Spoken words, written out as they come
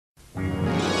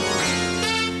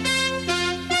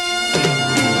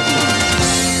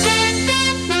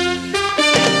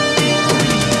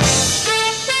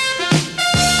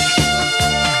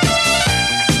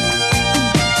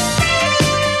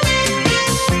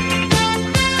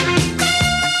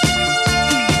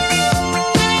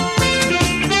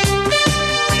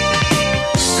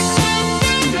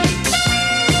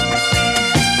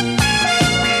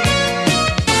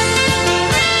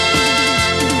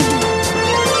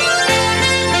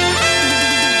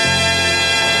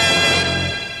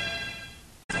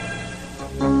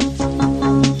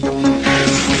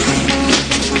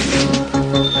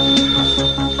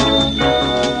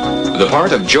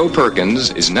part of Joe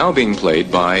Perkins is now being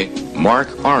played by Mark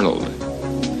Arnold.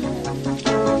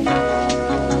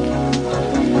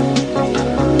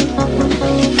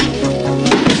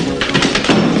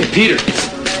 Hey, Peter.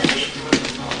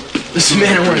 Listen,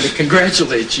 man, I wanted to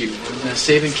congratulate you on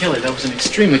saving Kelly. That was an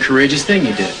extremely courageous thing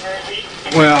you did.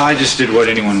 Well, I just did what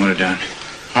anyone would have done.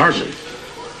 Hardly.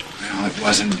 Well, it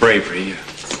wasn't bravery.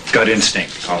 Gut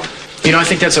instinct, call it. You know, I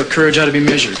think that's how courage ought to be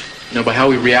measured. You know, by how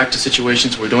we react to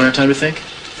situations where we don't have time to think.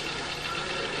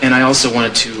 And I also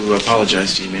wanted to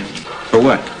apologize to you, man. For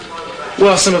what?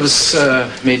 Well, some of us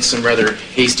made some rather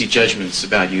hasty judgments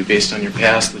about you based on your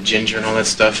past with Ginger and all that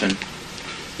stuff, and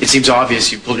it seems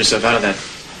obvious you pulled yourself out of that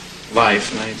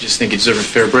life, and I just think you deserve a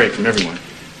fair break from everyone.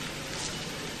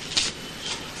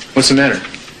 What's the matter?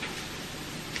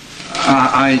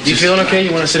 You feeling okay?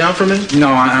 You want to sit down for a minute? No,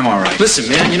 I'm all right. Listen,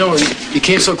 man, you know, you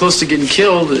came so close to getting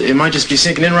killed, it might just be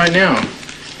sinking in right now.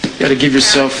 You got to give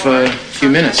yourself a few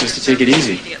minutes just to take it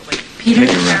easy. Peter,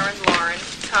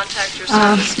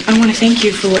 I want to thank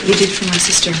you for what you did for my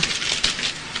sister.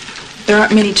 There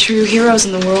aren't many true heroes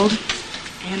in the world,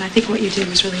 and I think what you did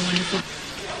was really wonderful.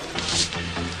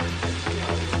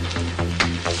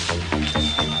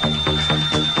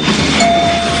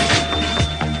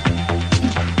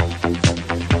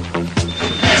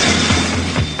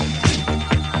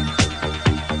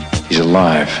 He's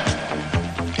alive.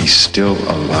 He's still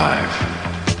alive.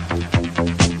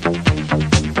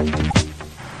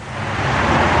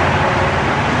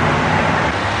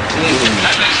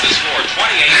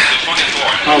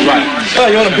 All right. Oh,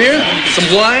 you want a beer?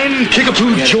 Some wine?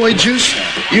 Kickapoo joy juice?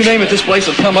 You name it, this place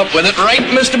will come up with it, right,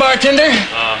 Mr. Bartender?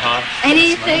 Uh-huh.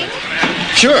 Anything?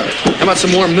 Sure. How about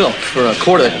some warm milk for a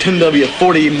quart of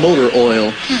 10W40 motor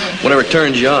oil? Whatever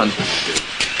turns you on.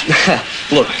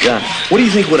 Look, what do you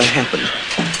think would have happened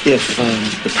if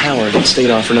the power had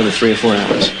stayed off for another 3 or 4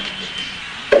 hours?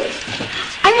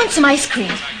 I want some ice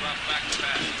cream.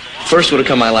 First would have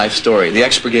come my life story, the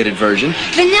expurgated version.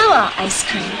 Vanilla ice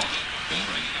cream.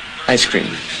 Ice cream.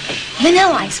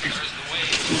 Vanilla ice cream.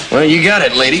 Well, you got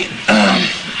it, lady.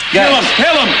 Kill him!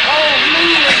 Kill him!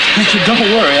 Don't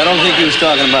worry, I don't think he was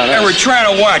talking about us. Hey, we're trying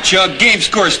to watch. Game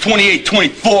score's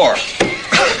 28-24.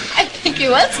 I think he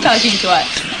was talking to us.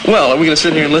 Well, are we going to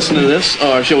sit here and listen to this,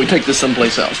 or shall we take this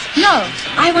someplace else? No,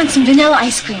 I want some vanilla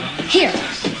ice cream. Here.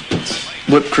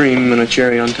 Whipped cream and a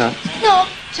cherry on top? No,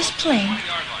 just plain.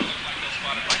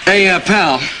 Hey,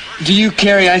 pal, do you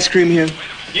carry ice cream here?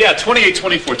 Yeah,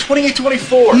 28-24.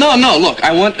 28-24. No, look,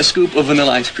 I want a scoop of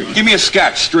vanilla ice cream. Give me a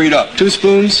scotch, straight up. 2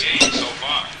 spoons?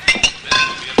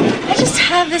 I just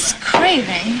have this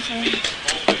craving.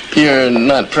 You're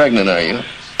not pregnant, are you?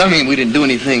 I mean, we didn't do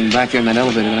anything back there in that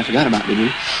elevator that I forgot about, did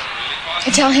we? I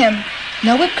tell him,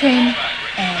 no whipped cream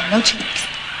and no cherries.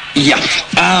 Yeah.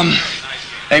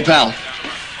 Hey, pal,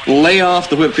 lay off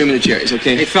the whipped cream and the cherries,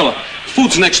 okay? Hey, fella,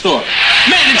 food's next door.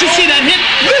 Man, did you see that hit?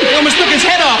 He almost took his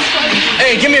head off.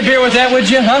 Hey, give me a beer with that, would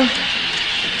you, huh?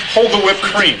 Hold the whipped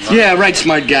cream. Huh? Yeah, right,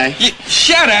 smart guy.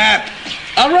 Shut up!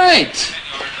 All right.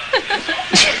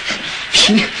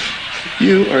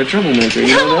 You are a troublemaker,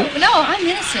 you know that? No, I'm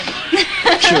innocent.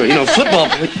 Sure, you know,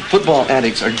 football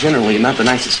addicts are generally not the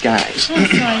nicest guys. Oh,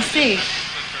 so I see.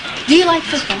 Do you like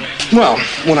football? Well,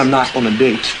 when I'm not on a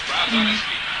date.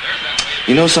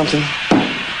 You know something?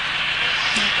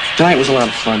 Tonight was a lot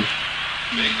of fun.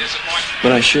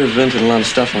 But I sure vented a lot of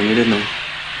stuff on you, didn't I?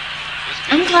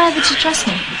 I'm glad that you trust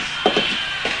me.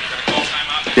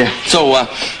 Yeah. So,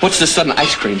 what's this sudden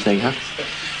ice cream thing, huh?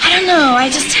 I don't know. I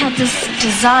just had this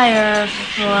desire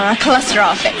for a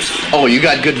cholesterol fix. Oh, you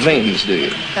got good veins, do you?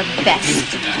 The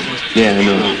best. Yeah, I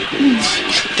know.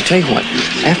 I tell you what,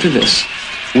 after this,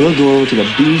 we'll go over to the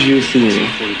Bijou Theater,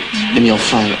 and you'll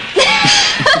find it.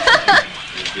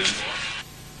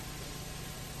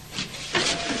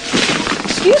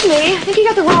 Excuse me, I think you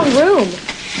got the wrong room.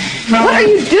 What are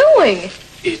you doing?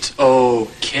 It's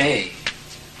okay.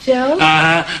 Joe? Oh,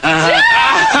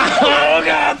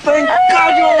 God, thank God.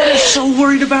 I was so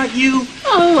worried about you.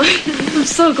 Oh, I'm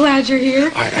so glad you're here.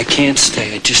 All right, I can't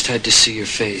stay. I just had to see your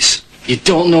face. You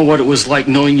don't know what it was like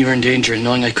knowing you were in danger and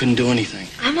knowing I couldn't do anything.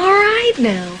 I'm all right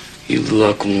now. You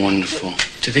look wonderful.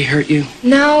 Did they hurt you?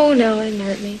 No, they didn't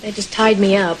hurt me. They just tied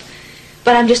me up.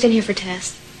 But I'm just in here for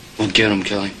tests. We'll get them,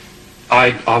 Kelly.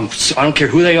 I don't care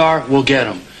who they are, we'll get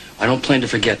them. I don't plan to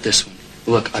forget this one.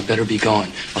 Look, I better be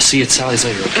going. I'll see you at Sally's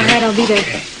later, okay? All right, I'll be there.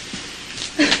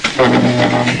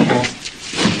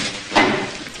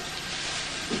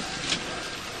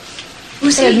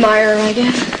 Who's an admirer, I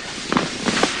guess.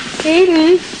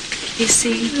 Aiden. You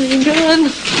see? How you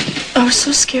doing? I was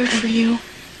so scared for you.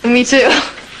 Me too.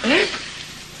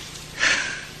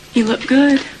 You look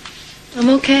good. I'm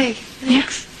okay.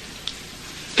 Thanks.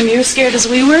 Yeah. Were you as scared as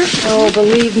we were? Oh,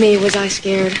 believe me, was I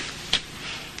scared. I'm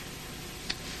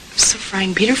so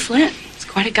frightened. Peter Flint. He's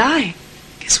quite a guy.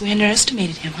 Guess we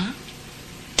underestimated him, huh?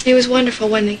 He was wonderful,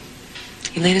 wasn't he?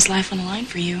 He laid his life on the line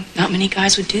for you. Not many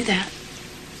guys would do that.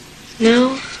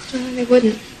 No, they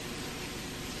wouldn't.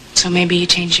 So maybe you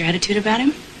changed your attitude about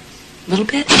him? A little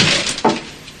bit?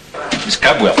 Miss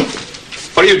Cabwell,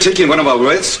 what are you taking one of our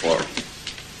rates for?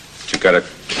 You got a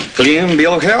clean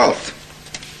bill of health.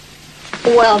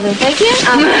 Well, then, thank you.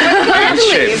 I'm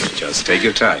Shame. Just take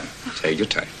your time. Take your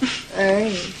time. All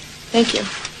right. Thank you.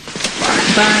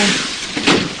 Bye.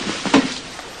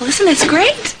 Well, listen, that's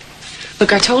great.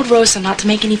 Look, I told Rosa not to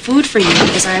make any food for you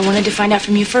because I wanted to find out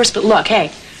from you first. But look,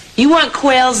 hey, you want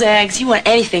quail's eggs, you want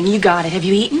anything, you got it. Have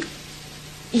you eaten?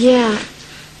 Yeah.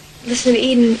 Listen,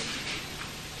 Eden,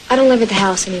 I don't live at the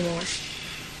house anymore.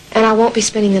 And I won't be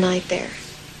spending the night there.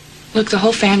 Look, the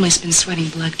whole family's been sweating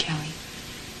blood, Kelly.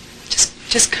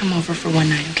 Just come over for one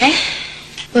night, okay?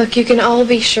 Look, you can all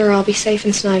be sure I'll be safe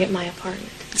and snug at my apartment.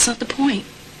 That's not the point.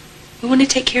 We want to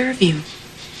take care of you.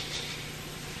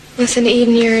 Listen,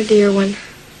 Eden, you're a dear one.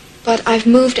 But I've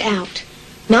moved out.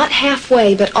 Not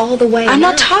halfway, but all the way. I'm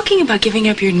not talking about giving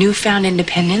up your newfound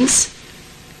independence.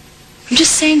 I'm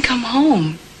just saying come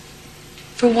home.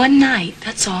 For one night,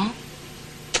 that's all.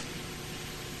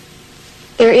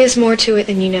 There is more to it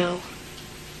than you know.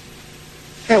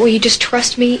 All right, will you just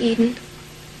trust me, Eden?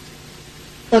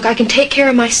 Look, I can take care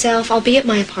of myself. I'll be at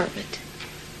my apartment.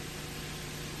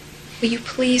 Will you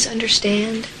please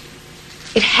understand?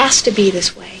 It has to be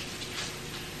this way.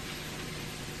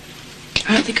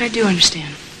 I don't think I do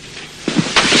understand.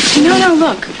 No,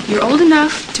 look. You're old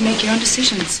enough to make your own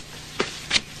decisions.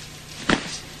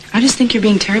 I just think you're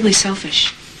being terribly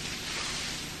selfish.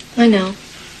 I know.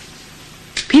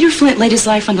 Peter Flint laid his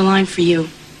life on the line for you.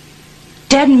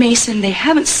 Dad and Mason, they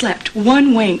haven't slept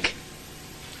one wink.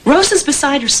 Rosa's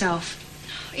beside herself.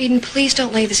 Eden, please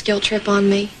don't lay this guilt trip on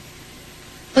me.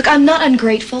 Look, I'm not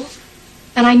ungrateful,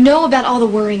 and I know about all the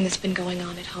worrying that's been going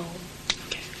on at home.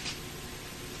 Okay.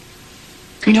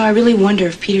 You know, I really wonder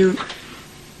if you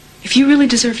really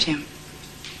deserved him.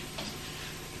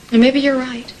 And maybe you're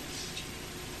right.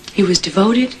 He was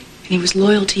devoted, and he was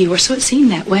loyal to you, or so it seemed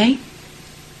that way.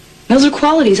 Those are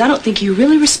qualities I don't think you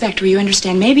really respect or you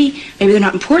understand. Maybe they're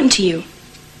not important to you.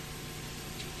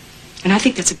 And I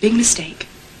think that's a big mistake.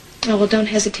 Oh, well, don't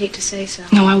hesitate to say so.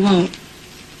 No, I won't.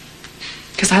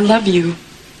 Because I love you.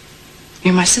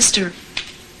 You're my sister.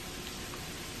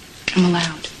 I'm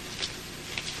allowed.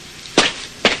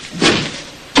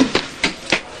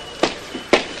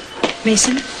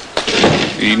 Mason?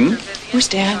 Eden? Where's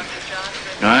Dad?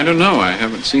 I don't know. I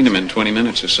haven't seen him in 20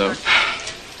 minutes or so.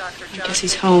 I guess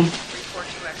he's home.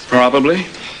 Probably.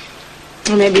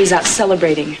 Or maybe he's out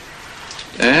celebrating.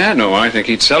 No, I think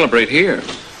he'd celebrate here.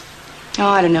 Oh,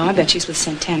 I don't know. I bet she's with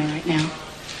Santana right now.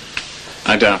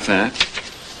 I doubt that.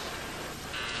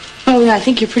 Oh, yeah, I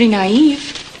think you're pretty naive.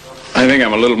 I think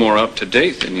I'm a little more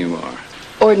up-to-date than you are.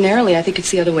 Ordinarily, I think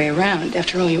it's the other way around.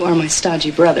 After all, you are my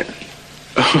stodgy brother.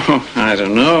 Oh, I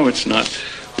don't know. It's not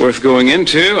worth going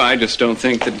into. I just don't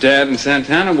think that Dad and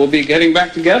Santana will be getting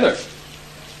back together.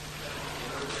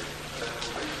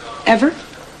 Ever?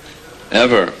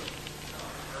 Ever.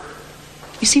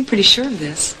 You seem pretty sure of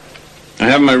this. I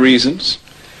have my reasons.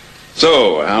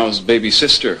 So, how's baby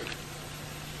sister?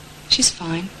 She's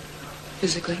fine,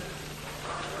 physically.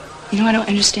 You know, I don't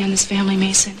understand this family,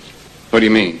 Mason. What do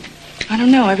you mean? I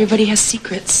don't know. Everybody has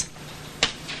secrets.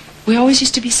 We always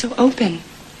used to be so open.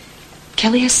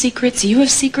 Kelly has secrets. You have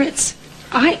secrets.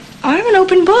 I'm an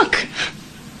open book.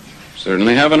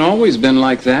 Certainly haven't always been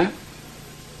like that.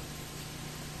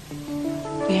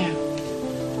 Yeah.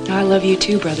 I love you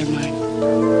too, brother mine.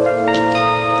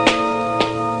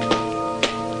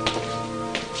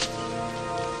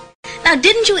 Now,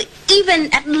 didn't you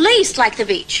even at least like the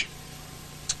beach?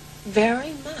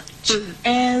 Very much.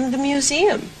 And the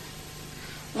museum.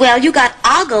 Well, you got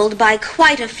ogled by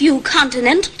quite a few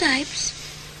continental types.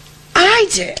 I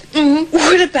did? Mm-hmm.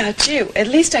 What about you? At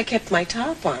least I kept my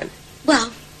top on.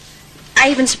 Well, I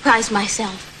even surprised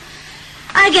myself.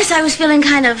 I guess I was feeling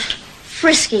kind of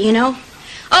frisky, you know.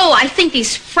 Oh, I think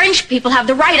these French people have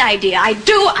the right idea. I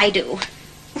do.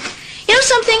 You know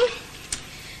something?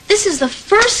 This is the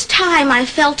first time I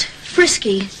felt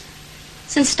frisky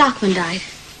since Stockman died.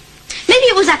 Maybe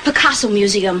it was that Picasso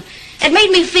museum. It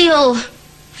made me feel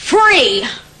free.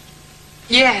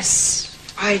 Yes,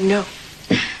 I know.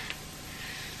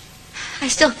 I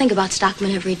still think about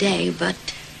Stockman every day, but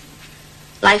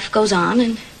life goes on,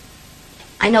 and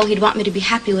I know he'd want me to be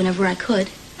happy whenever I could.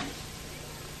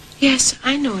 Yes,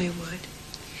 I know he would.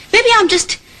 Maybe I'm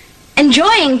just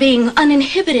enjoying being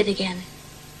uninhibited again.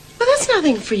 Well, that's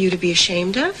nothing for you to be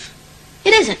ashamed of.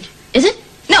 It isn't, is it?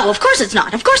 No, of course it's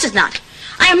not. Of course it's not.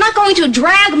 I am not going to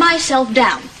drag myself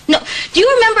down. No. Do you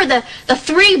remember the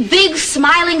three big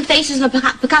smiling faces in the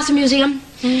Picasso Museum?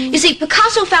 You see,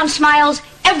 Picasso found smiles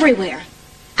everywhere.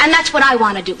 And that's what I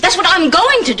want to do. That's what I'm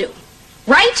going to do.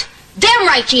 Right? Damn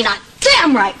right, Gina.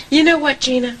 Damn right. You know what,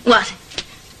 Gina? What?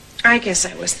 I guess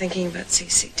I was thinking about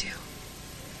Cece, too.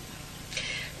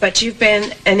 But you've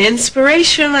been an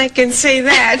inspiration, I can say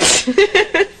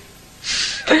that.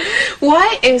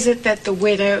 Why is it that the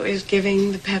widow is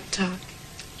giving the pep talk?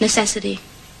 Necessity.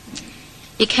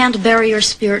 You can't bury your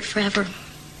spirit forever.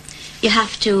 You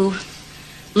have to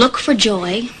look for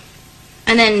joy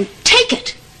and then take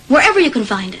it wherever you can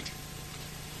find it.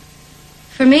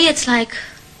 For me, it's like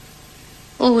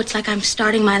I'm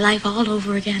starting my life all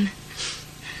over again.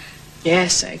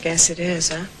 Yes, I guess it is,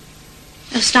 huh?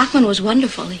 Stockman was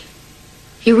wonderful.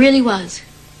 He really was.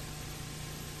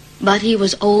 But he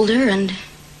was older and,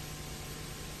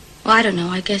 well, I don't know,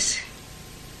 I guess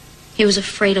he was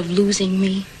afraid of losing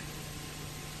me.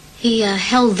 He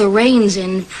held the reins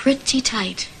in pretty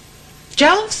tight.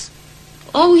 Jealous?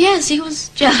 Oh, yes, he was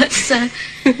jealous.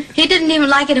 He didn't even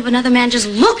like it if another man just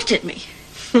looked at me.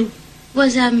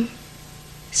 Was,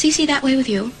 Cece that way with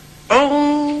you?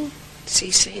 Oh,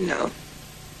 Cece, no.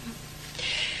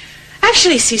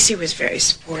 Actually, Cece was very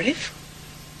supportive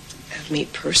of me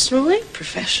personally,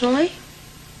 professionally,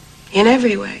 in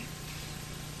every way.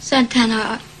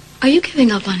 Santana, are you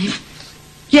giving up on him?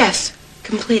 Yes,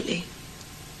 completely.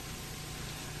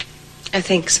 I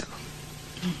think so.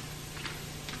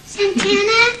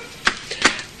 Santana?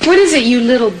 What is it, you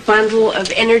little bundle of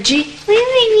energy? Will you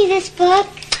read me this book?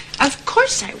 Of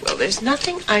course I will. There's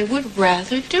nothing I would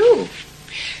rather do.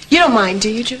 You don't mind, do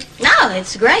you, Jude? No,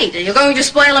 it's great. You're going to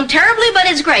spoil him terribly, but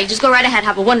it's great. Just go right ahead.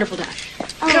 Have a wonderful day.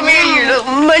 Come here, you little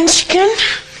munchkin.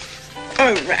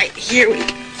 All right, here we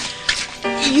go.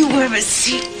 You have a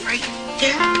seat right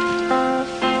there.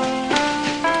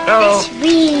 Let's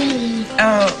read.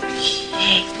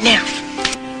 Okay, now.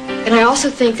 And I also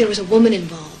think there was a woman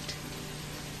involved.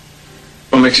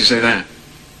 What makes you say that?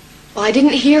 Well, I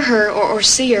didn't hear her or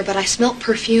see her, but I smelt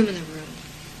perfume in the room.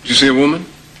 Did you see a woman?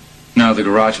 No, the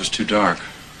garage was too dark.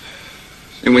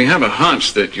 And we have a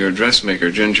hunch that your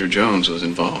dressmaker, Ginger Jones, was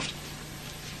involved.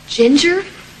 Ginger?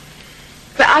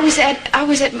 But I was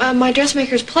at my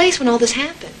dressmaker's place when all this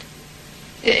happened.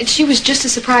 And she was just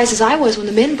as surprised as I was when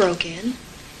the men broke in.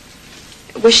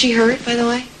 Was she hurt, by the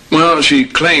way? Well, she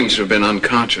claims to have been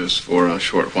unconscious for a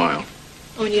short while.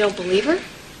 Oh, and you don't believe her?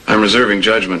 I'm reserving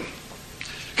judgment.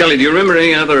 Kelly, do you remember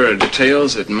any other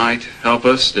details that might help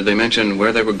us? Did they mention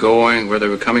where they were going, where they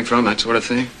were coming from, that sort of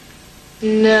thing?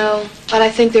 No, but I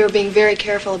think they were being very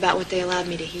careful about what they allowed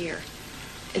me to hear.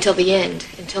 Until the end,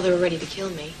 until they were ready to kill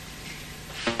me.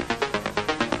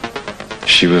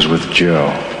 She was with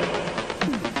Joe.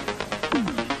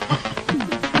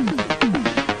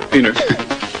 Peter.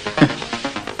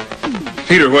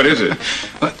 Peter, what is it?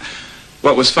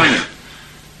 What was funny?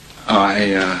 Oh,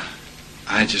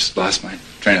 I just lost my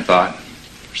train of thought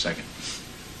for a second.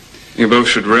 You both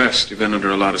should rest. You've been under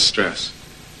a lot of stress.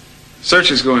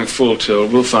 Search is going full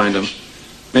tilt. We'll find them.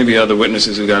 Maybe other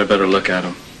witnesses who got a better look at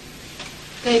them.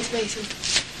 Thanks, Mason.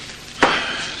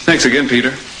 Thanks again,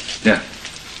 Peter. Yeah.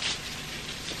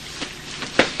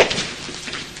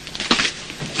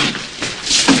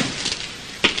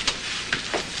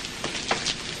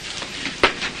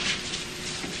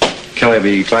 Kelly, I'd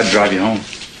be glad to drive you home.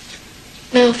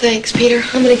 No, thanks, Peter.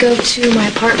 I'm going to go to my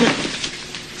apartment.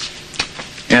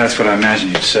 Yeah, that's what I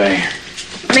imagined you'd say.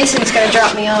 Mason's going to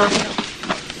drop me off.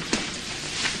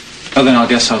 Well, then I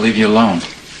guess I'll leave you alone.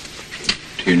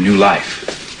 To your new life.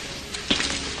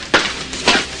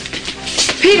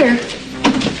 Peter!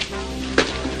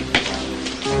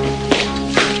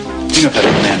 You know if that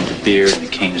old man with the beard and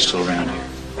the cane is still around here?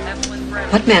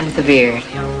 What man with the beard?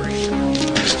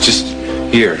 Just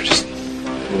here, just a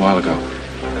little while ago.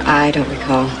 I don't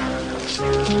recall.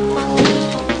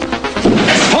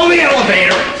 Hold the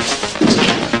elevator!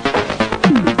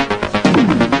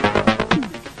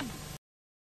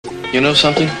 You know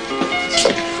something?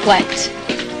 What?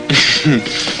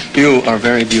 You are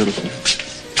very beautiful.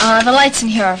 The lights in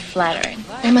here are flattering.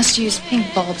 They must use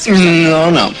pink bulbs or something.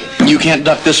 No. You can't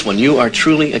duck this one. You are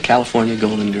truly a California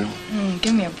golden girl.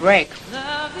 Give me a break. You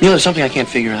know, there's something I can't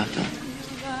figure out, though.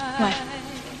 What?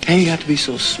 How you got to be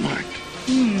so smart?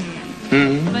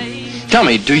 Tell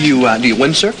me, do you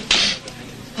windsurf?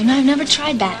 Oh, no, I've never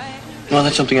tried that. Well,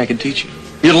 that's something I could teach you.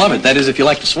 You'd love it. That is, if you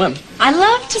like to swim. I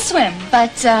love to swim,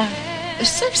 but the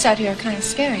surfs out here are kind of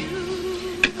scary.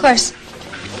 course.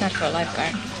 Not for a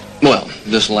lifeguard. Well,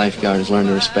 this lifeguard has learned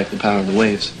to respect the power of the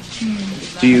waves.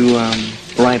 Do you,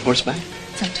 ride horseback?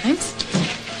 Sometimes.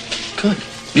 Good.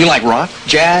 Do you like rock,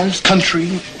 jazz,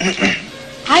 country?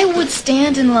 I would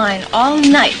stand in line all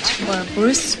night for a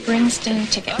Bruce Springsteen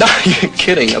ticket. No, you're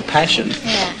kidding. A passion.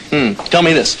 Yeah. Tell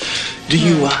me this. Do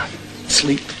you,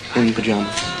 sleep in pajamas?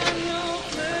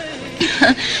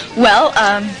 Well,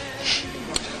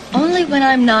 only when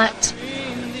I'm not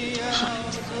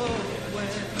hot.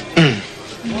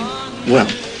 Well,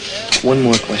 one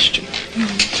more question.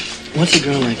 What's a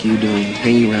girl like you doing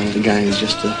hanging around with a guy who's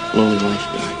just a lowly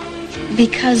lifeguard?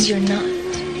 Because you're not.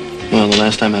 Well, the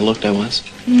last time I looked, I was.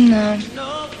 No.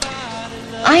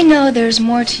 I know there's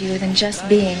more to you than just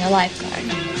being a lifeguard.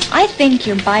 I think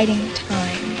you're biding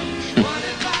time.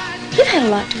 You've had a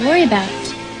lot to worry about,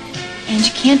 and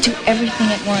you can't do everything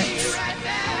at once.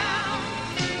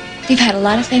 You've had a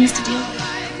lot of things to deal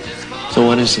with. So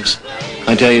what is this?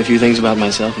 I tell you a few things about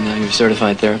myself, and now you're a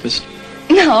certified therapist?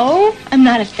 No, I'm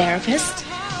not a therapist.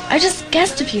 I just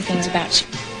guessed a few things about you.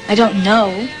 I don't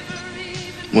know.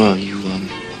 Well, you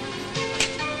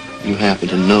happen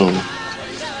to know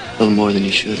a little more than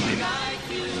you should, maybe.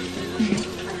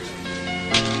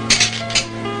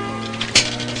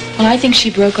 Well, I think she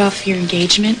broke off your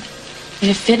engagement in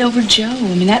a fit over Joe.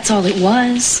 I mean, that's all it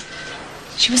was.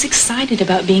 She was excited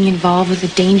about being involved with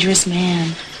a dangerous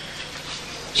man.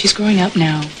 She's growing up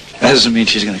now. That doesn't mean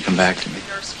she's going to come back to me. In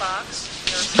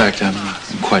fact, I'm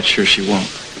quite sure she won't.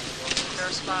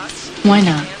 Why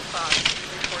not?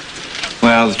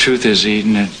 Well, the truth is,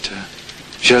 Eden, that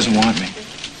she doesn't want me.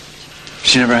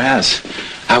 She never has.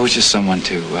 I was just someone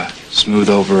to smooth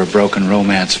over a broken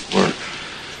romance for her.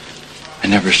 I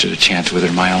never stood a chance with her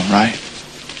in my own right.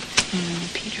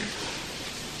 Peter.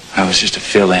 I was just a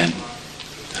fill-in.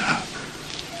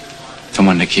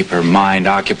 Someone to keep her mind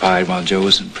occupied while Joe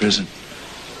was in prison.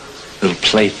 A little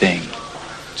plaything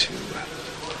to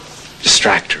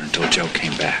distract her until Joe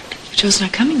came back. Joe's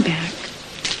not coming back.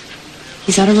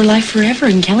 He's out of her life forever,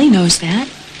 and Kelly knows that.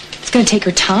 It's going to take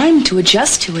her time to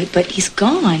adjust to it, but he's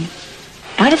gone.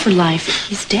 Out of her life.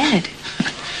 He's dead.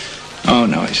 Oh,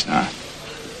 no, he's not.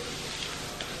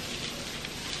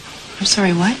 I'm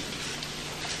sorry, what?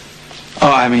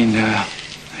 Oh, I mean,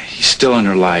 he's still in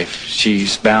her life.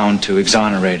 She's bound to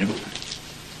exonerate him.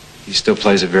 He still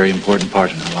plays a very important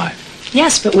part in her life.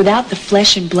 Yes, but without the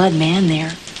flesh and blood man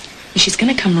there. She's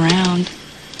going to come around.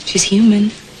 She's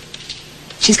human.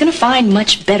 She's going to find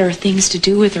much better things to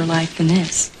do with her life than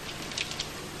this.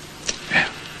 Yeah.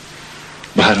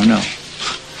 Well, I don't know.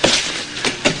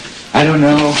 I don't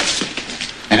know.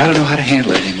 And I don't know how to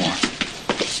handle it anymore.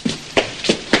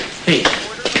 Hey.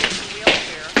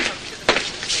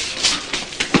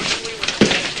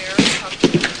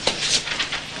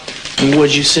 And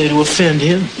what'd you say to offend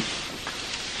him?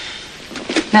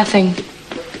 Nothing.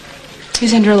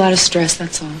 He's under a lot of stress,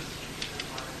 that's all.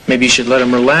 Maybe you should let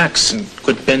him relax and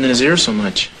quit bending his ear so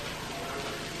much.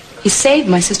 He saved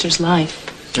my sister's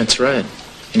life. That's right.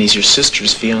 And he's your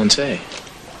sister's fiancé.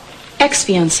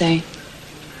 Ex-fiancé.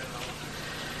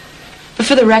 But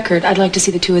for the record, I'd like to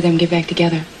see the two of them get back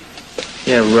together.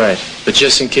 Yeah, right. But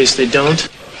just in case they don't?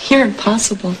 You're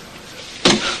impossible.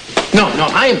 No,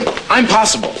 I'm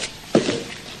possible.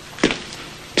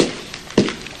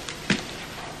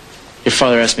 Your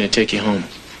father asked me to take you home.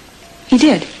 He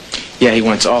did? Yeah, he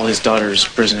wants all his daughter's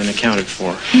prison accounted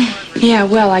for. Yeah,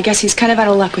 well, I guess he's kind of out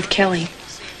of luck with Kelly.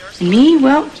 And me,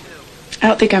 well, I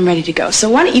don't think I'm ready to go. So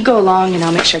why don't you go along and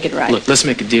I'll make sure I get it right. Look, let's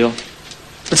make a deal.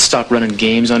 Let's stop running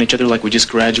games on each other like we just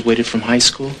graduated from high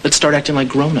school. Let's start acting like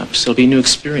grown-ups. It'll be a new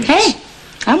experience. Hey,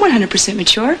 I'm 100%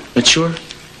 mature. Mature?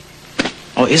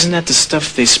 Oh, isn't that the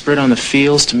stuff they spread on the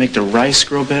fields to make the rice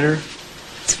grow better?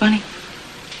 It's funny.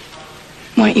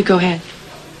 Why don't you go ahead?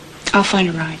 I'll find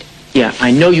a ride. Yeah,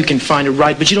 I know you can find a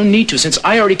ride, but you don't need to, since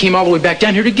I already came all the way back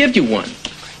down here to give you one.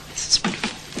 This is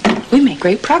wonderful. We made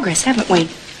great progress, haven't we?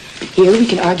 Here we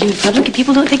can argue in public and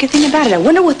people don't think a thing about it. I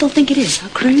wonder what they'll think it is, huh,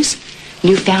 Cruz?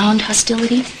 Newfound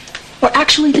hostility? Or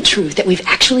actually the truth that we've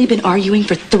actually been arguing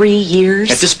for 3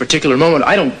 years? At this particular moment,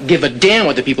 I don't give a damn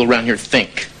what the people around here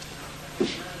think.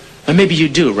 But maybe you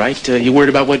do, right? You worried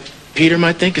about what Peter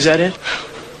might think? Is that it?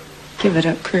 Give it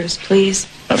up, Cruz, please.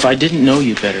 If I didn't know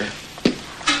you better,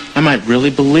 I might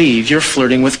really believe you're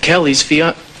flirting with Kelly's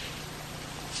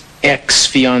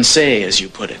ex-fiancé, as you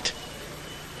put it.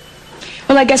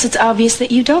 Well, I guess it's obvious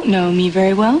that you don't know me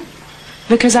very well.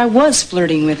 Because I was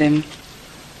flirting with him.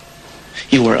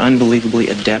 You are unbelievably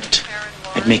adept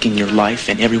at making your life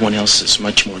and everyone else's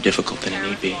much more difficult than it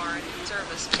need be.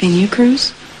 And you,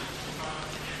 Cruz?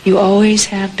 You always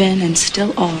have been and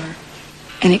still are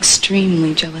an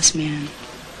extremely jealous man.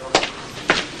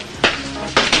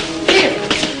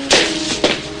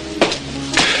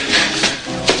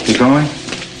 You going?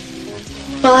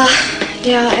 Well,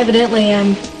 yeah, evidently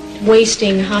I'm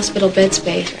wasting hospital bed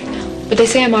space right now. But they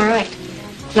say I'm all right.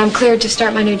 And I'm cleared to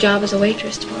start my new job as a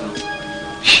waitress tomorrow.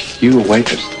 You a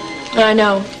waitress? I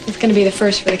know. It's going to be the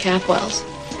first for the Capwells.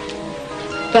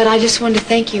 But I just wanted to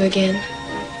thank you again.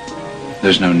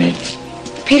 There's no need.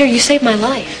 Peter, you saved my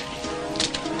life.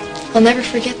 I'll never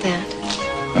forget that.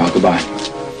 Well, goodbye.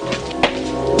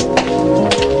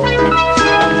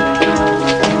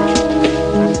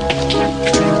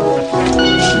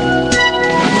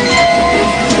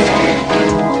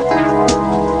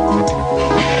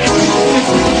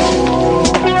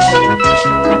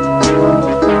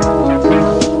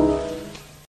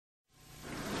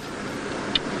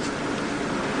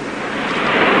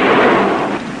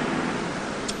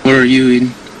 Where are you,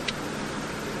 Eden?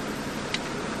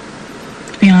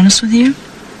 To be honest with you,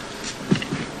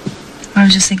 I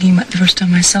was just thinking about the first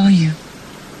time I saw you.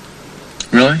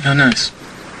 Really? How nice.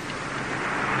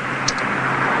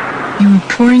 You were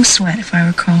pouring sweat, if I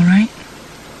recall, right?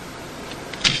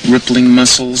 Rippling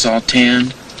muscles, all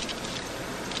tanned.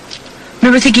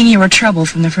 Remember thinking you were trouble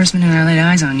from the first minute I laid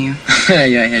eyes on you.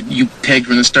 Yeah, I had you pegged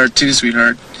from the start, too,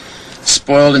 sweetheart.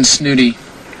 Spoiled and snooty.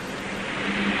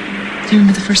 Do you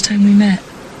remember the first time we met?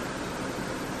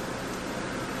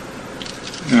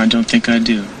 No, I don't think I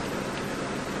do.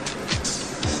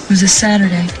 It was a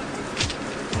Saturday.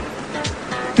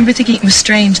 I remember thinking it was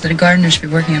strange that a gardener should be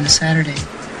working on a Saturday.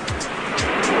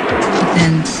 But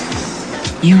then,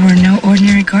 you were no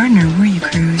ordinary gardener, were you,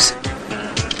 Cruz?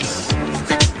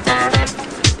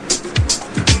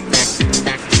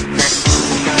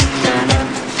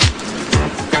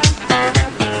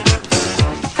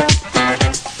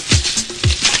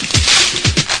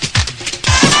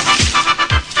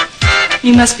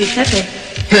 You must be Pepe.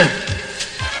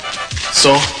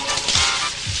 So?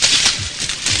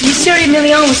 Monsieur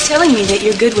Emilion was telling me that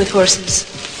you're good with horses.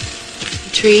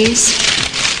 Trees.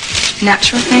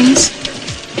 Natural things.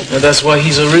 And that's why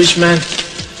he's a rich man.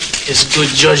 His good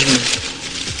judgment.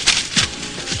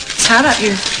 It's hot out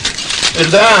here.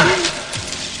 ¿Verdad?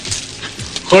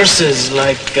 Horses,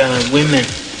 like women,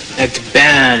 act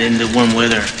bad in the warm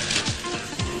weather.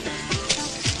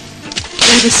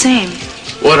 They're the same.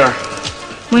 What are?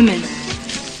 Women.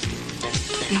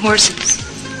 And horses.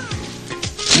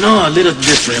 No, a little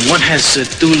different. One has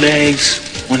 2 legs,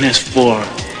 one has 4.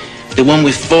 The one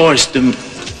with 4 is the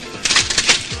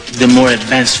more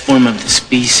advanced form of the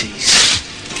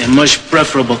species. They're much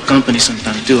preferable company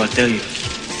sometimes too, I tell you.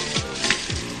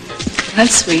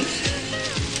 That's sweet.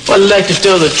 Well, I like to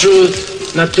tell the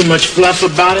truth, not too much fluff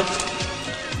about it.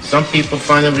 Some people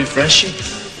find it refreshing.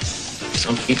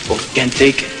 Some people can't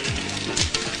take it.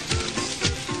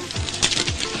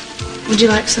 Would you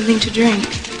like something to drink?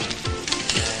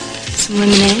 Some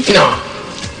lemonade? No.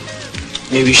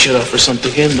 Maybe you should offer some to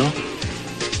him, though.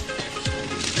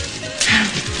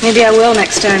 Maybe I will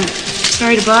next time.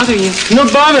 Sorry to bother you. No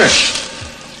bother.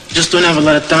 Just don't have a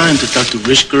lot of time to talk to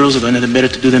rich girls about nothing better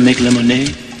to do than make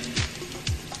lemonade.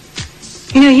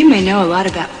 You know, you may know a lot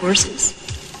about horses,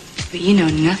 but you know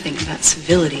nothing about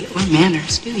civility or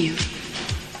manners, do you?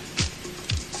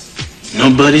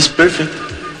 Nobody's perfect.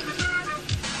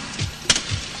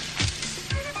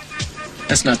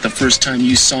 That's not the first time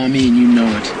you saw me, and you know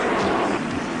it.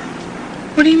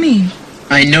 What do you mean?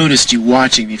 I noticed you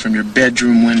watching me from your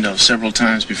bedroom window several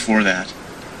times before that.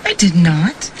 I did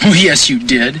not. Oh, yes, you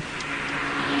did.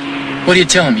 What are you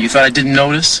telling me? You thought I didn't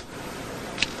notice?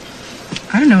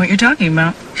 I don't know what you're talking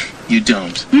about. You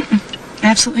don't. Mm-mm.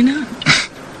 Absolutely not.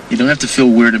 You don't have to feel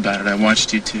weird about it. I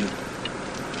watched you, too.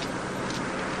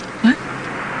 What?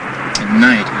 At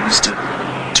night, I used to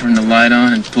turn the light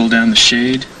on and pull down the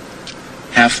shade.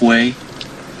 Halfway,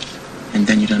 and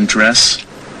then you'd undress.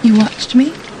 You watched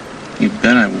me? You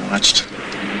bet I watched.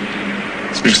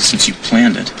 Especially since you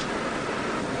planned it.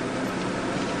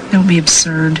 Don't be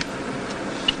absurd.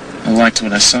 I liked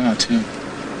what I saw, too.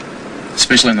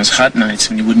 Especially on those hot nights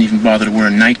when you wouldn't even bother to wear a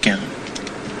nightgown.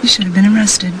 You should have been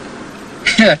arrested.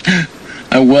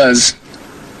 I was.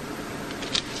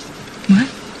 What?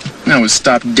 I was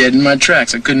stopped dead in my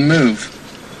tracks. I couldn't move.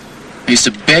 I used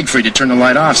to beg for you to turn the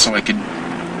light off so I could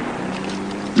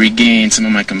regain some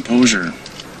of my composure.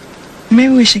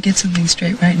 Maybe we should get something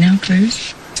straight right now,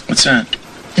 Cruz. What's that?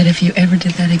 That if you ever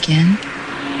did that again,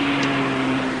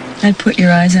 I'd put your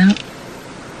eyes out.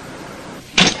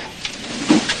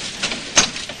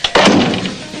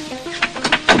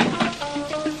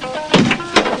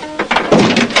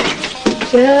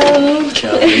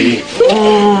 Kelly.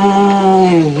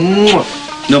 Oh,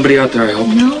 Nobody out there, I hope.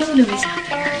 No, nobody's out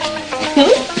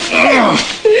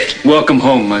there. Welcome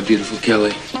home, my beautiful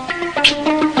Kelly.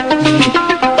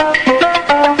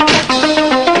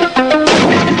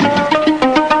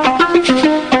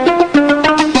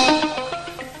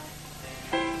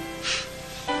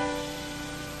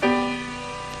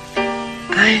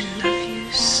 I love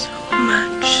you so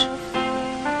much.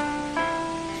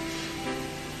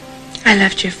 I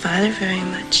loved your father very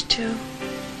much, too.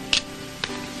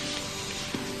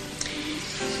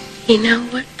 You know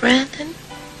what, Brandon?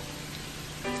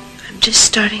 I'm just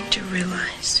starting to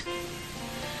realize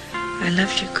I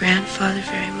loved your grandfather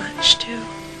very much, too.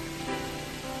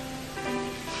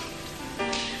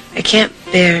 I can't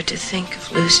bear to think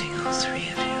of losing all three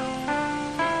of you.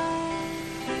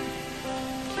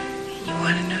 And you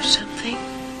want to know something?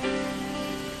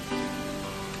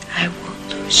 I won't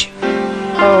lose you.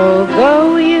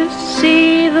 Although you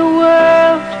see the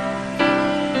world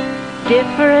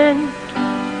different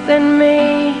than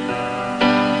me,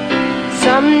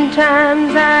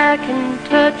 sometimes I can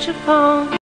touch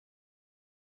upon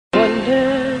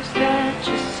wonders that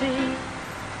you see.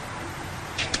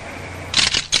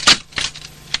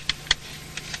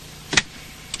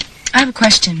 I have a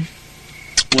question.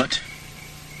 What?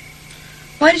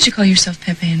 Why did you call yourself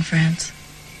Pepe in France?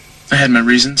 I had my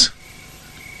reasons.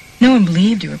 No one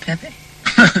believed you were Pepe.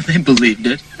 They believed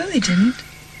it. No, they didn't.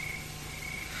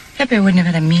 Pepe wouldn't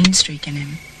have had a mean streak in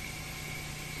him.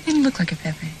 He didn't look like a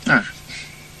Pepe. Ah,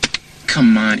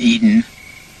 come on, Eden.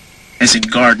 As in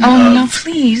garden Oh, of... no,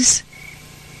 please.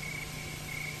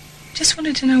 Just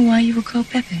wanted to know why you were called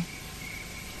Pepe.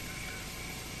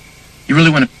 You really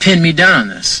want to pin me down on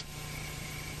this?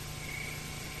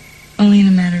 Only in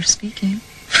a matter of speaking.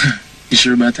 You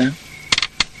sure about that?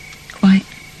 Quite.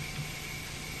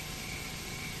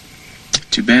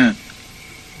 Too bad.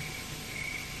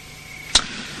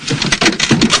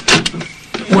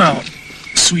 Well,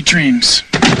 sweet dreams.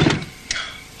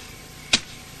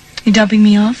 You dumping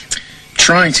me off?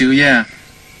 Trying to, yeah.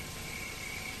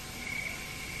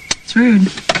 It's rude.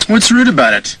 What's rude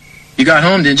about it? You got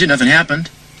home, didn't you? Nothing happened.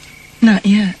 Not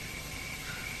yet.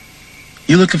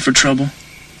 You looking for trouble?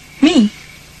 Me?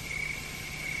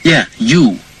 Yeah,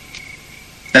 you.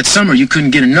 That summer you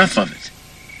couldn't get enough of it.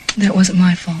 That wasn't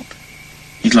my fault.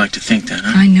 You'd like to think that,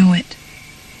 huh? I know it.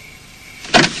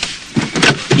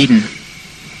 Eden.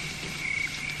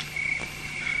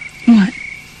 What?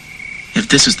 If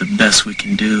this is the best we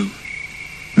can do,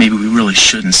 maybe we really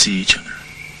shouldn't see each other.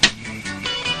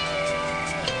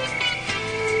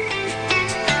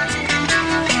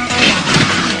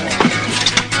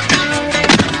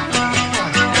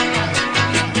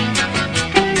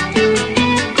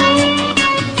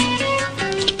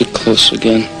 Let's be close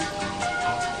again.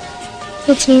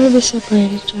 Let's never be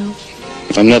separated, Joe.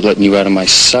 I'm not letting you out of my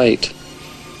sight.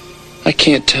 I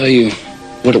can't tell you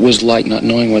what it was like not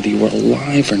knowing whether you were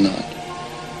alive or not.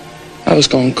 I was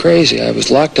going crazy. I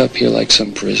was locked up here like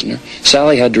some prisoner.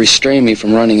 Sally had to restrain me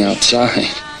from running outside.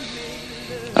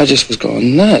 I just was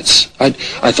going nuts. I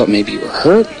thought maybe you were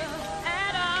hurt.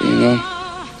 You know,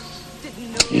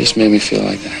 you just made me feel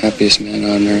like the happiest man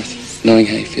on earth, knowing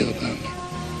how you feel about me.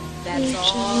 That's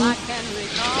all I can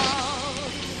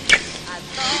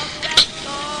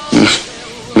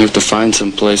We have to find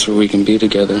some place where we can be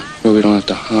together, where we don't have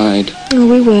to hide. Oh,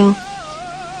 we will.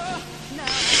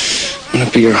 I want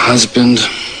to be your husband.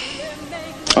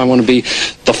 I want to be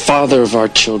the father of our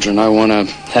children. I want to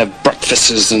have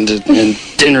breakfasts and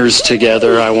dinners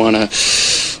together. I want to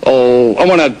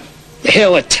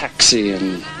hail a taxi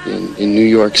in New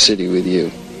York City with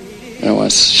you. I want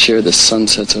to share the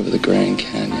sunsets over the Grand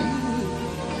Canyon.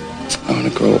 I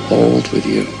want to grow old with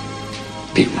you,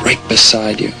 be right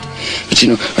beside you. But you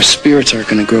know, our spirits aren't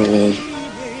going to grow old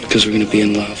because we're going to be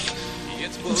in love.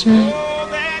 That's right.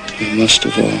 And most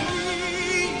of all,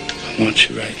 I want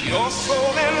you right now.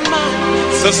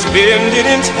 Suspended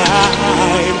in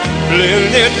time,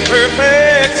 blended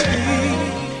perfectly.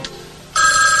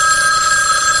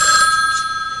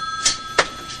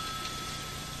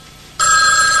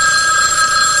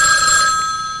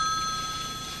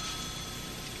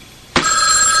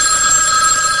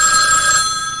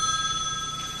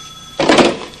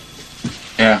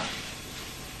 Yeah.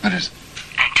 What is it?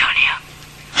 Antonio.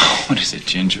 What is it,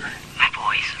 Ginger? My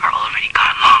boys are already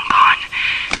gone, long gone.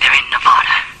 They're in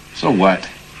Nevada. So what?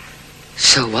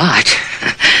 So what?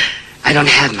 I don't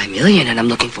have my million and I'm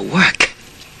looking for work.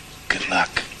 Good luck.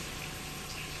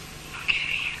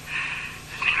 Okay.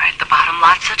 I've been right at the bottom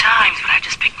lots of times, but I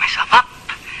just pick myself up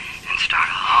and start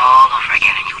all over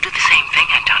again. And you'll do the same thing,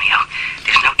 Antonio.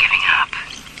 There's no giving up.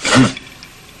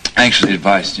 Thanks for the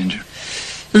advice, Ginger.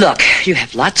 Look, you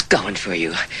have lots going for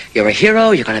you. You're a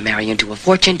hero, you're gonna marry into a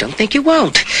fortune. Don't think you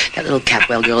won't. That little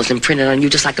Capwell girl is imprinted on you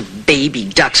just like a baby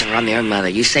ducks are on their mother.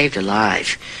 You saved her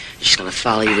life. She's gonna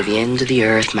follow you to the ends of the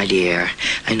earth, my dear.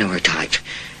 I know her type.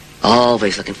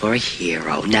 Always looking for a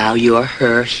hero. Now you're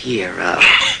her hero.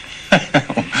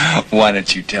 Why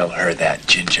don't you tell her that,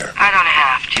 Ginger? I don't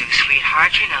have to,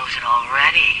 sweetheart. She knows it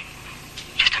already.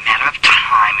 Just a matter of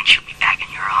time, and she'll be back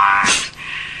in your arms.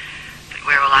 But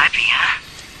where will I be, huh?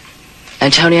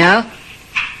 Antonio?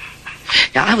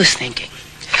 Now, I was thinking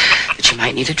that you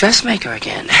might need a dressmaker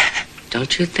again.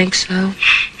 Don't you think so?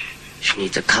 She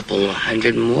needs a couple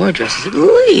 100 more dresses at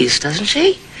least, doesn't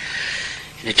she?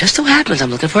 And it just so happens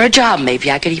I'm looking for a job.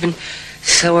 Maybe I could even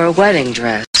sew her a wedding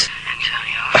dress.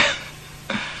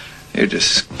 Antonio. You're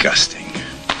disgusting.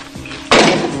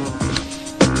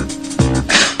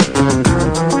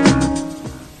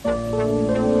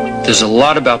 There's a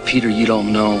lot about Peter you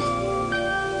don't know.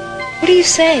 What are you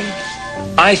saying?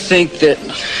 I think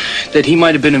that he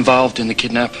might have been involved in the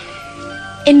kidnap.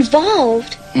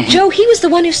 Involved? Joe, he was the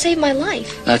one who saved my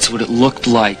life. That's what it looked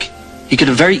like. He could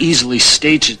have very easily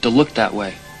staged it to look that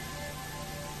way.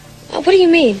 What do you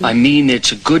mean? I mean,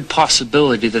 it's a good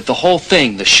possibility that the whole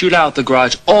thing, the shootout at the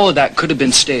garage, all of that could have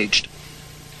been staged.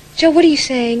 Joe, what are you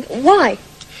saying? Why?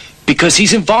 Because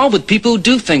he's involved with people who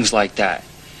do things like that.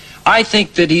 I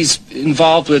think that he's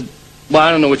involved with, well,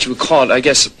 I don't know what you would call it. I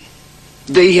guess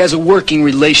that he has a working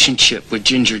relationship with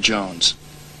Ginger Jones.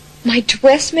 My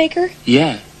dressmaker?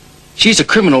 Yeah. She's a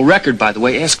criminal record, by the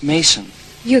way. Ask Mason.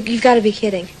 You've got to be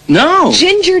kidding. No.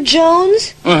 Ginger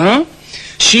Jones? Uh-huh.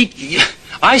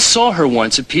 I saw her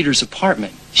once at Peter's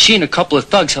apartment. She and a couple of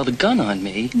thugs held a gun on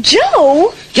me.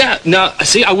 Joe? Yeah, now,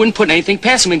 see, I wouldn't put anything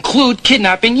past him, include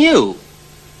kidnapping you.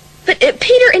 But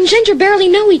Peter and Ginger barely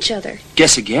know each other.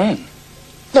 Guess again.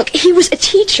 Look, he was a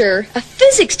teacher, a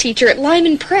physics teacher at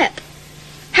Lyman Prep.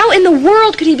 How in the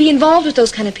world could he be involved with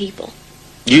those kind of people?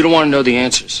 You don't want to know the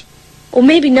answers. Well,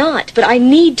 maybe not, but I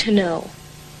need to know.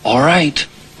 All right.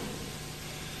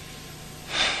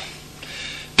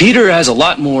 Peter has a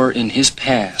lot more in his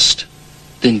past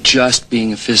than just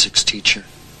being a physics teacher.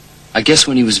 I guess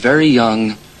when he was very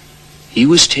young, he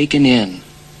was taken in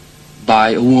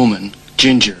by a woman,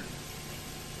 Ginger.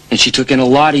 And she took in a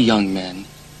lot of young men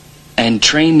and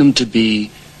trained them to be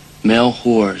male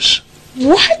whores.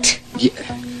 What? Yeah.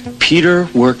 Peter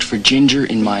worked for Ginger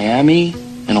in Miami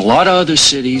and a lot of other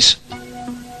cities.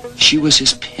 She was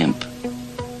his pimp.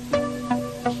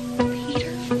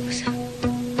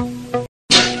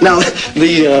 Now,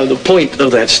 the point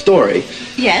of that story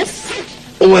Yes?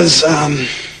 was,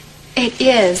 It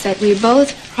is that we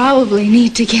both probably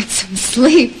need to get some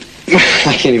sleep.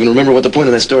 I can't even remember what the point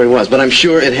of that story was, but I'm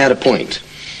sure it had a point.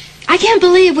 I can't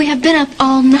believe we have been up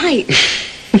all night.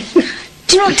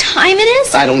 Do you know what time it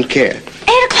is? I don't care.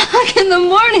 8 o'clock in the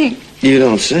morning. You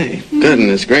don't say.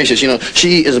 Goodness gracious, you know,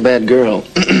 she is a bad girl.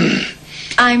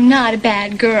 I'm not a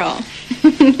bad girl.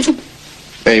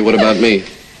 Hey, what about me?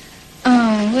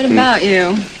 Oh, what about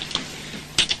you?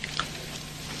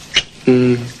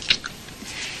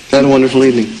 Had a wonderful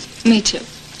evening. Me too.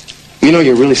 You know,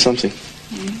 you're really something.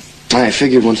 I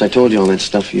figured once I told you all that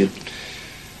stuff, you'd...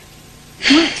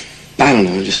 I don't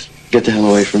know, just get the hell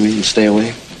away from me and stay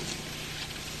away.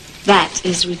 That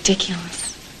is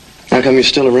ridiculous. How come you're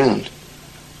still around?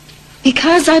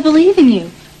 Because I believe in you.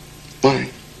 Why?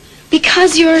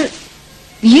 Because you're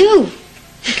you.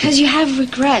 Because you have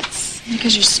regrets.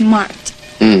 Because you're smart.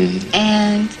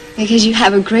 And because you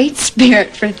have a great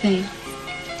spirit for things.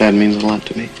 That means a lot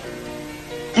to me.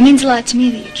 It means a lot to me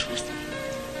that you trust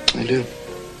me. I do.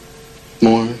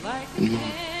 More and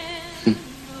more.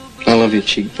 I love your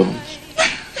cheekbones.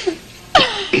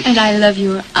 And I love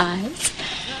your eyes.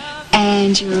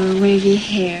 And your wavy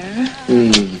hair.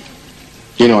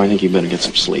 You know, I think you better get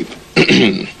some sleep.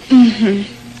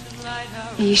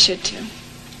 You should too.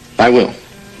 I will.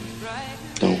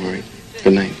 Don't worry.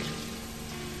 Good night.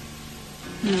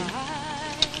 No.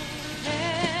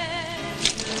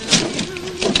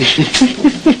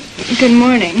 Good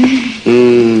morning.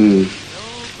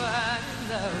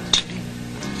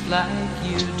 Like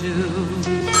you do.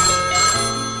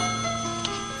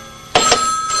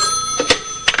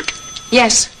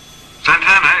 Yes.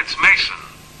 Santana, it's Mason.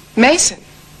 Mason?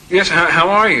 Yes, how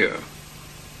are you?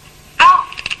 Oh,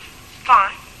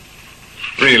 fine.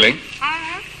 Really?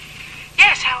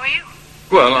 Yes, how are you?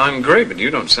 Well, I'm great, but you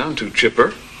don't sound too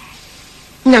chipper.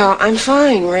 No, I'm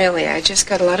fine, really. I just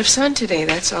got a lot of sun today,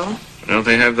 that's all. Don't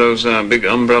they have those big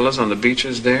umbrellas on the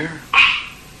beaches there?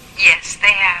 Yes,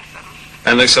 they have them.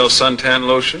 And they sell suntan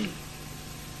lotion?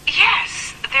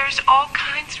 Yes, there's all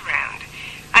kinds around.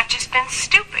 I've just been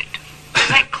stupid.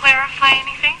 There's like clarify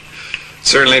anything?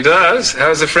 Certainly does.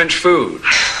 How's the French food?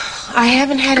 I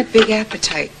haven't had a big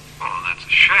appetite. Oh, that's a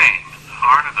shame. The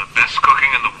heart of the best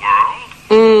cooking in the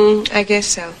world? I guess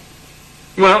so.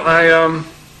 Well, I was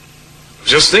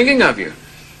just thinking of you.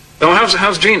 Oh,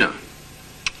 how's Gina?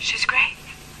 She's great.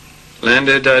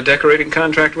 Landed a decorating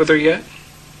contract with her yet?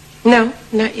 No,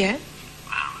 not yet.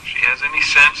 Well, if she has any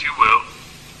sense, you will.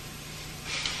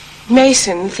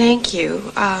 Mason, thank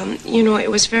you. You know,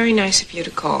 it was very nice of you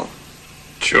to call.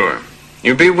 Sure.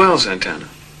 You be well, Santana.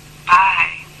 Bye.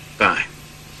 Bye.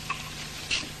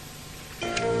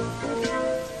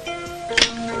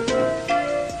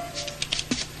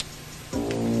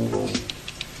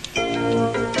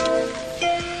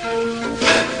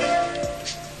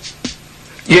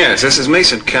 Yes, this is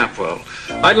Mason Capwell.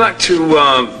 I'd like to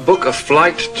book a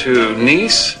flight to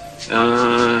Nice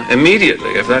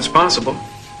immediately, if that's possible.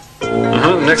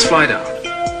 Next flight out.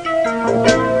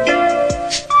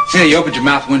 Yeah, you opened your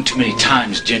mouth one too many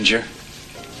times, Ginger.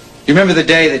 You remember the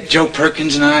day that Joe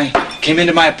Perkins and I came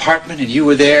into my apartment and you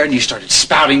were there and you started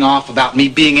spouting off about me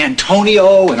being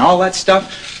Antonio and all that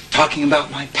stuff, talking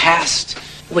about my past?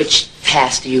 Which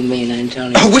past do you mean,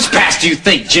 Antonio? Oh, which past do you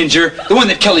think, Ginger? The one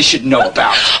that Kelly should know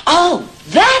about. Oh,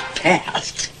 that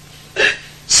past.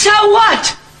 So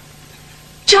what?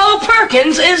 Joe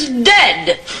Perkins is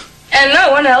dead, and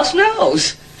no one else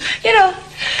knows. You know,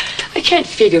 I can't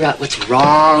figure out what's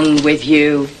wrong with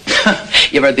you.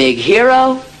 You're a big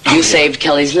hero. You saved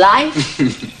Kelly's life.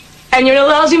 And you're in a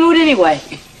lousy mood anyway.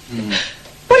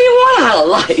 What do you want out of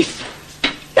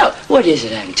life? Now, what is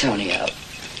it, Antonio?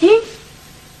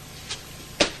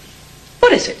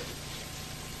 What is it?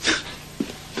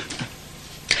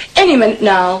 Any minute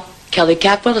now, Kelly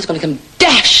Capwell is going to come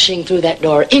dashing through that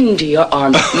door into your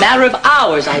arms. Matter of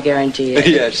hours, I guarantee it.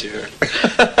 Yeah, sure.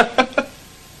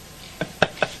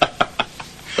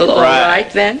 Well, all right,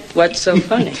 then. What's so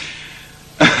funny?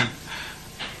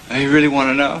 You really want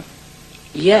to know?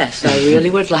 Yes, I really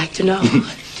would like to know.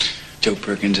 Joe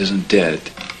Perkins isn't dead.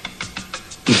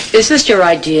 Is this your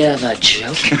idea of a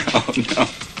joke? Oh, no.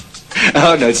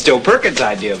 Oh, no, it's Joe Perkins'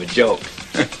 idea of a joke.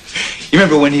 You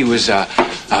remember when he was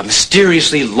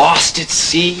mysteriously lost at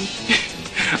sea?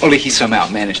 Only he somehow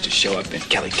managed to show up in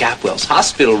Kelly Capwell's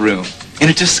hospital room in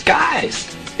a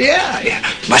disguise. Yeah.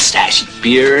 Mustache and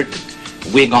beard,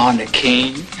 wig on, a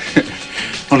cane.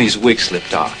 Only his wig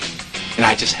slipped off, and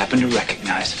I just happened to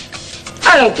recognize him.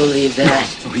 I don't believe that.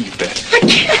 Oh, you bet. I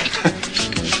can't.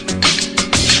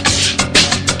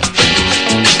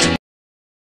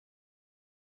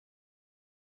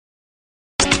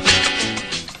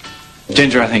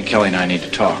 Ginger, I think Kelly and I need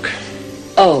to talk.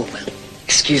 Oh, well,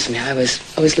 excuse me. I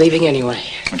was leaving anyway.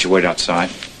 Why don't you wait outside?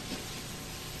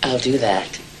 I'll do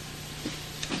that.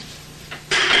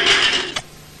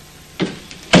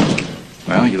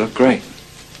 Well, you look great.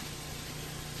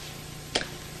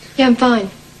 Yeah, I'm fine.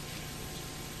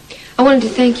 I wanted to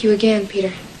thank you again,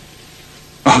 Peter.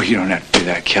 Oh, you don't have to do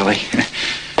that, Kelly.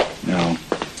 No.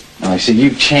 No, I see,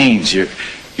 you've changed. Your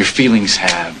feelings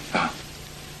have.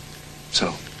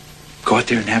 So, go out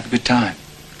there and have a good time.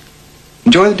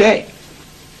 Enjoy the day.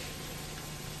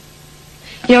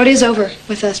 You know, it is over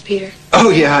with us, Peter. Oh,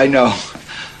 yeah, I know.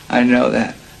 I know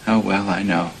that. Oh, well, I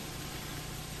know.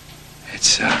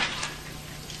 It's,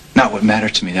 not what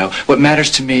matters to me, though. What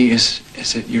matters to me is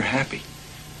that you're happy.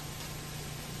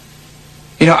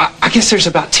 You know, I guess there's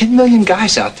about 10 million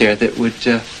guys out there that would,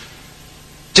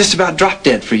 just about drop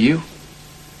dead for you.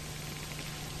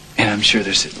 And I'm sure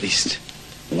there's at least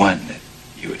one that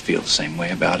you would feel the same way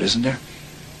about, isn't there?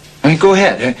 I mean, go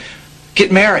ahead.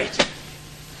 Get married.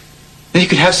 Then you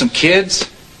could have some kids,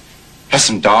 have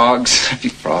some dogs, a few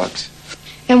frogs.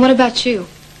 And what about you?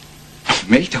 Oh,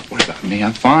 me? Don't worry about me.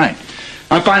 I'm fine.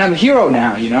 I'm fine. I'm a hero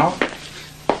now, you know?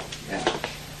 Yeah.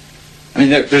 I mean,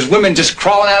 there's women just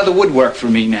crawling out of the woodwork for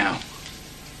me now.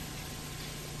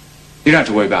 You don't have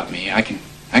to worry about me. I can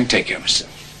take care of myself.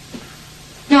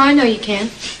 No, I know you can.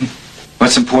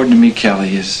 What's important to me,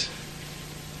 Kelly, is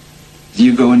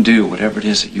you go and do whatever it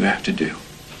is that you have to do.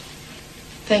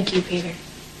 Thank you, Peter.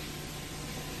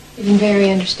 You've been very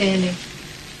understanding.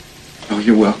 Oh,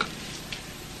 you're welcome.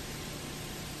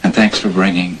 And thanks for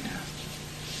bringing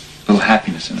a little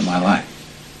happiness into my life.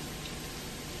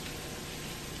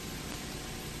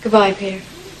 Goodbye, Peter.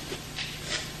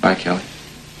 Bye, Kelly.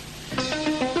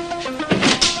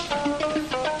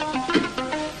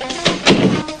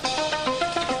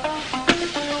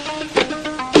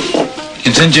 You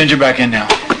can send Ginger back in now.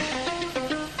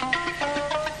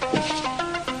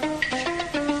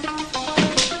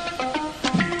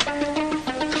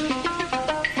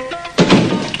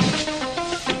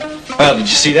 Well, did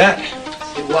you see that?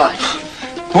 See what?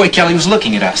 The way Kelly was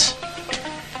looking at us.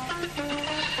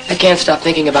 I can't stop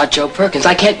thinking about Joe Perkins.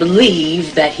 I can't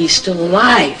believe that he's still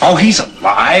alive. Oh, he's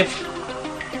alive?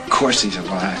 Of course he's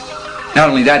alive. Not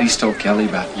only that, he's told Kelly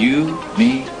about you,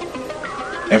 me,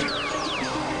 everything.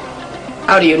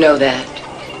 How do you know that?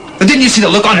 But didn't you see the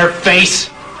look on her face?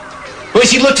 The way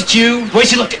she looked at you, the way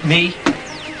she looked at me.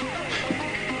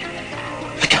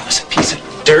 Like I was a piece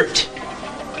of dirt.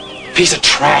 A piece of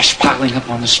trash piling up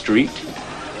on the street.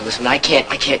 Listen, I can't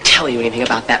tell you anything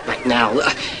about that right now.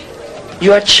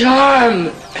 Your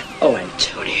charm. Oh,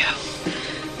 Antonio.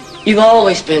 You've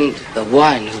always been the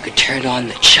one who could turn on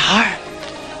the charm.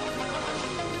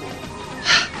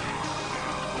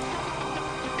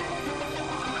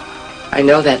 I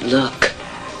know that look.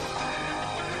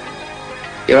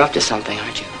 You're up to something,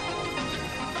 aren't you?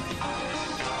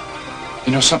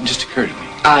 You know, something just occurred to me.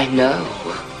 I know.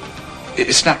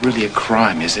 It's not really a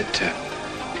crime, is it, to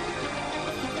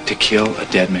kill a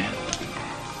dead man?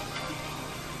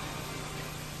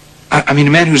 I mean, a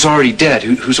man who's already dead,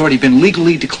 who's already been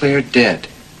legally declared dead.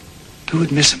 Who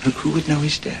would miss him? Who would know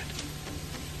he's dead?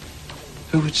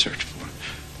 Who would search for him?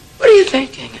 What are you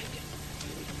thinking?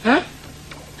 Huh?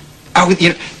 Oh, you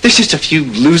know, there's just a few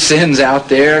loose ends out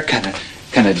there, kind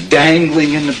of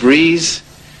dangling in the breeze,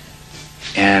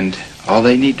 and all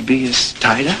they need to be is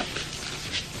tied up.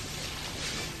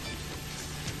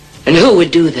 And who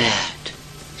would do that?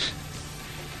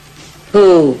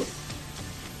 Who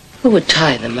would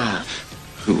tie them up?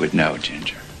 Who would know,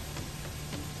 Ginger?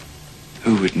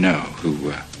 Who would know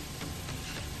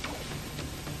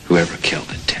whoever killed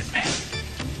a dead